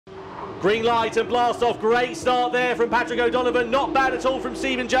Green light and blast off. Great start there from Patrick O'Donovan. Not bad at all from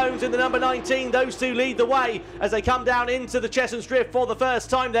Stephen Jones in the number 19. Those two lead the way as they come down into the Chessons Drift for the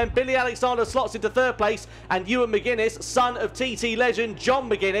first time. Then Billy Alexander slots into third place, and Ewan McGuinness, son of TT legend John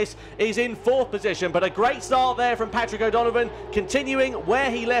McGuinness, is in fourth position. But a great start there from Patrick O'Donovan, continuing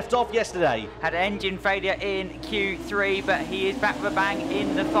where he left off yesterday. Had an engine failure in Q3, but he is back with a bang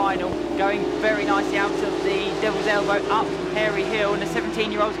in the final, going very nicely out of the Devil's Elbow up Hairy Hill, and the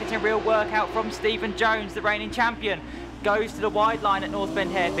 17-year-old's getting a real workout from Stephen Jones, the reigning champion. Goes to the wide line at North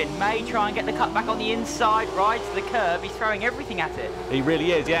Bend Hairpin, may try and get the cut back on the inside, rides the curb, he's throwing everything at it. He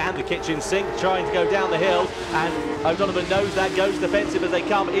really is, yeah, and the kitchen sink, trying to go down the hill, and O'Donovan knows that, goes defensive as they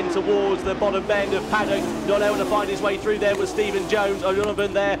come in towards the bottom bend of paddock. Not able to find his way through there was Stephen Jones.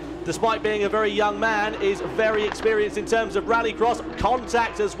 O'Donovan there, despite being a very young man, is very experienced in terms of rallycross.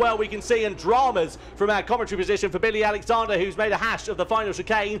 Contact as well, we can see, and dramas from our commentary position for Billy Alexander, who's made a hash of the final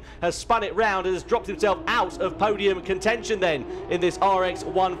chicane, has spun it round and has dropped himself out of podium contention then in this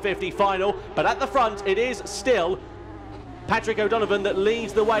RX150 final. But at the front, it is still Patrick O'Donovan that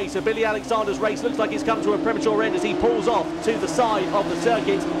leads the way. So Billy Alexander's race looks like it's come to a premature end as he pulls off to the side of the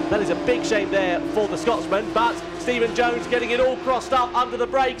circuit. That is a big shame there for the Scotsman, but Stephen Jones getting it all crossed up under the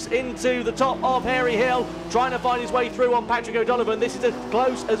brakes into the top of Hairy Hill, trying to find his way through on Patrick O'Donovan. This is as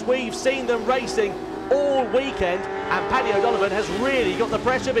close as we've seen them racing all weekend, and Paddy O'Donovan has really got the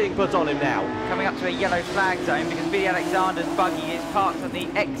pressure being put on him now. Coming up to a yellow flag zone because Billy Alexander's buggy is parked on the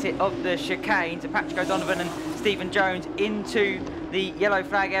exit of the chicane. So Patrick O'Donovan and Stephen Jones into the yellow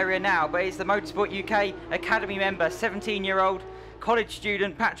flag area now, but it's the Motorsport UK Academy member, 17-year-old college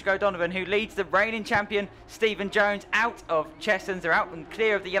student Patrick O'Donovan, who leads the reigning champion Stephen Jones out of Chessons. They're out and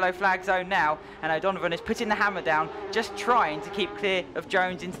clear of the yellow flag zone now, and O'Donovan is putting the hammer down, just trying to keep clear of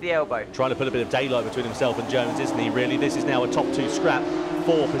Jones into the elbow. Trying to put a bit of daylight between himself and Jones, isn't he, really? This is now a top two scrap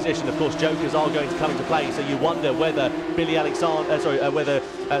for position. Of course, jokers are going to come into play, so you wonder whether Billy Alexander, whether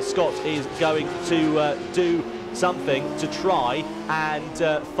Scott is going to do something to try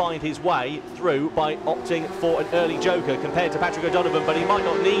and find his way through by opting for an early joker compared to Patrick O'Donovan, but he might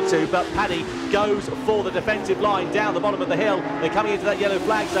not need to. But Paddy goes for the defensive line down the bottom of the hill. They're coming into that yellow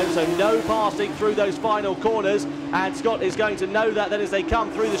flag zone, so no passing through those final corners, and Scott is going to know that then as they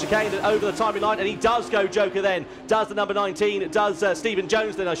come through the chicane and over the timing line, and he does go joker then, does the number 19, does Stephen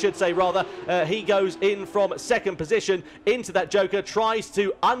Jones then, I should say rather. He goes in from second position into that joker, tries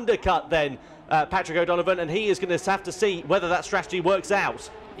to undercut then Patrick O'Donovan, and he is going to have to see whether that strategy works out.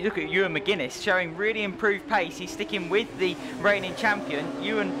 You look at Ewan McGuinness showing really improved pace. He's sticking with the reigning champion.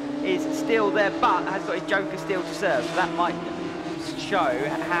 Ewan is still there, but has got his joker still to serve. So that might show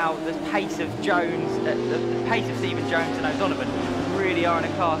how the pace of Jones, the pace of Stephen Jones and O'Donovan really are in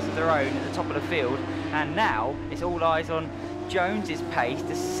a class of their own at the top of the field. And now it's all eyes on Jones's pace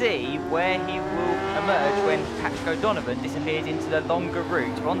to see where he will emerge when Patrick O'Donovan disappears into the longer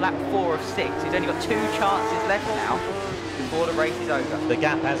route. We're on lap 4 of 6. He's only got 2 chances left now before the race is over. The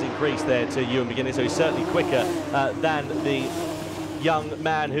gap has increased there to Ewan McGuinness, so he's certainly quicker than the young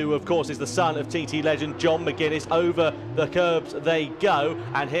man who, of course, is the son of TT legend John McGuinness. Over the curbs they go,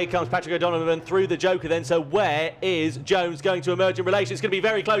 and here comes Patrick O'Donovan through the joker then. So where is Jones going to emerge in relation? It's going to be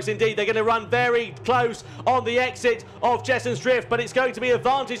very close indeed. They're going to run very close on the exit of Chessons Drift, but it's going to be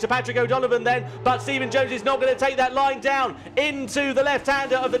advantage to Patrick O'Donovan then. But Stephen Jones is not going to take that line down. Into the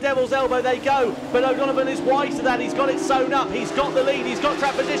left-hander of the Devil's Elbow they go, but O'Donovan is wise to that. He's got it sewn up. He's got the lead. He's got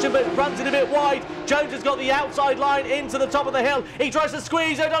trap position, but runs it a bit wide. Jones has got the outside line into the top of the hill. He tries to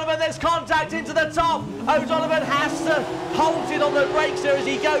squeeze O'Donovan, there's contact into the top. O'Donovan has to hold it on the brakes there as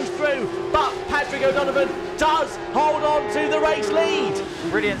he goes through, but Patrick O'Donovan does hold on to the race lead.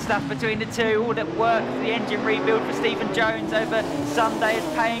 Brilliant stuff between the two. All that work for the engine rebuild for Stephen Jones over Sunday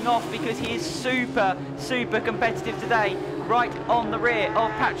is paying off because he is super competitive today. Right on the rear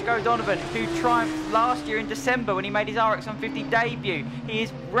of Patrick O'Donovan, who triumphed last year in December when he made his RX150 debut. He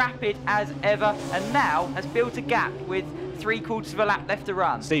is rapid as ever and now has built a gap with 3/4 of a lap left to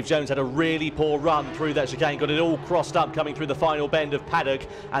run. Steve Jones had a really poor run through that chicane, got it all crossed up coming through the final bend of paddock,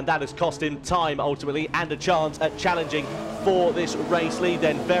 and that has cost him time ultimately and a chance at challenging for this race lead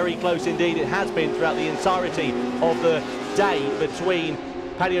then. Very close indeed it has been throughout the entirety of the day between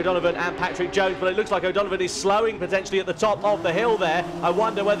Paddy O'Donovan and Patrick Jones, but it looks like O'Donovan is slowing potentially at the top of the hill there. I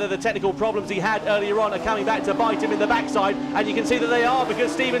wonder whether the technical problems he had earlier on are coming back to bite him in the backside, and you can see that they are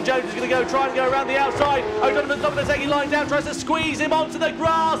because Stephen Jones is going to try and go around the outside. O'Donovan's not going to take his line down, tries to squeeze him onto the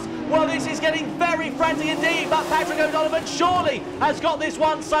grass. Well, this is getting very frantic indeed, but Patrick O'Donovan surely has got this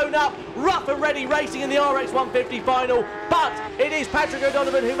one sewn up. Rough and ready racing in the RX150 final, but it is Patrick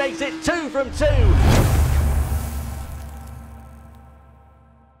O'Donovan who makes it 2 from 2.